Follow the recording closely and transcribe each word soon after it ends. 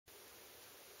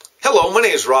Hello, my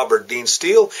name is Robert Dean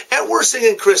Steele, and we're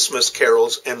singing Christmas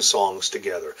carols and songs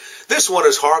together. This one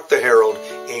is Hark the Herald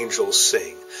Angels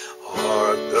Sing.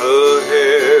 Hark the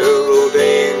herald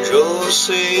angels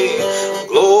sing,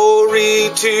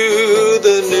 glory to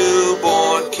the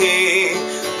newborn King.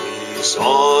 Peace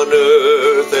on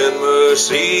earth and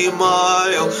mercy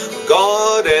mild,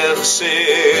 God and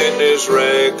sin is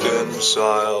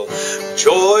reconciled.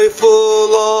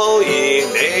 Joyful all ye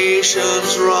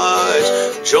nations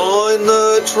rise, join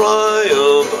the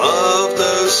triumph of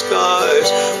the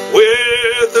skies.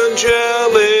 With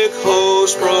angelic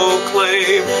hosts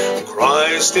proclaim,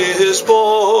 Christ is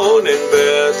born in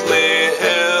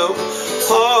Bethlehem.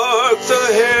 Hark the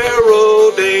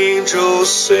herald angels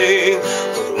sing,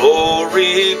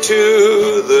 glory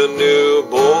to the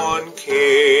newborn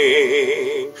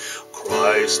King.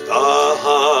 Christ the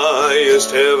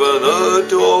highest heaven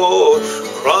adored,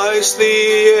 Christ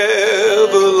the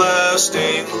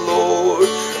everlasting Lord.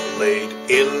 Late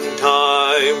in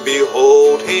time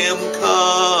behold him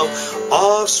come,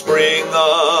 offspring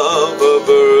of a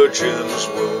virgin's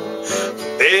womb.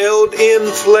 Veiled in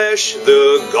flesh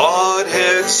the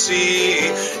Godhead see,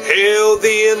 hail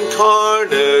the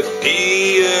incarnate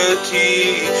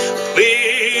deity.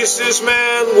 Pleased is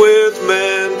man with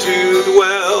man to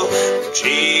dwell,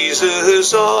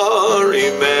 Jesus our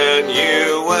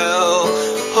Emmanuel.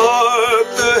 Hark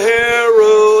the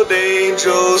herald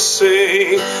angels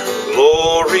sing,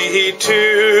 glory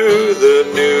to the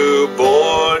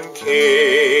newborn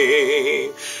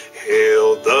King.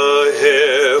 Hail the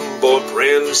heaven-born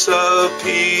Prince of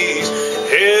Peace,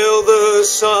 hail the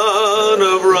Son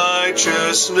of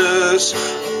Righteousness.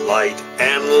 Light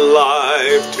and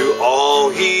life to all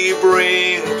he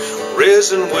bring,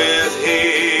 risen with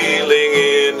healing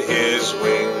in his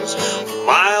wings.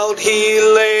 Mild he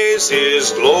lays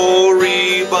his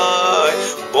glory by,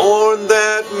 born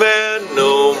that man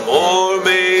no more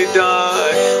may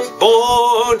die.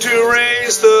 Born to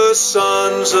raise the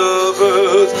sons of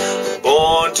earth,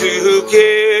 born to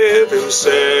give him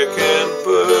second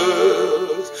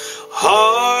birth.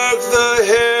 Hark the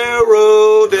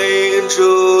herald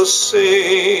angels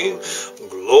sing,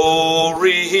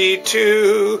 glory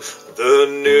to the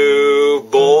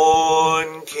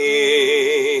newborn King.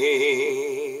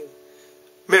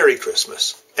 Merry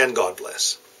Christmas and God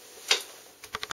bless.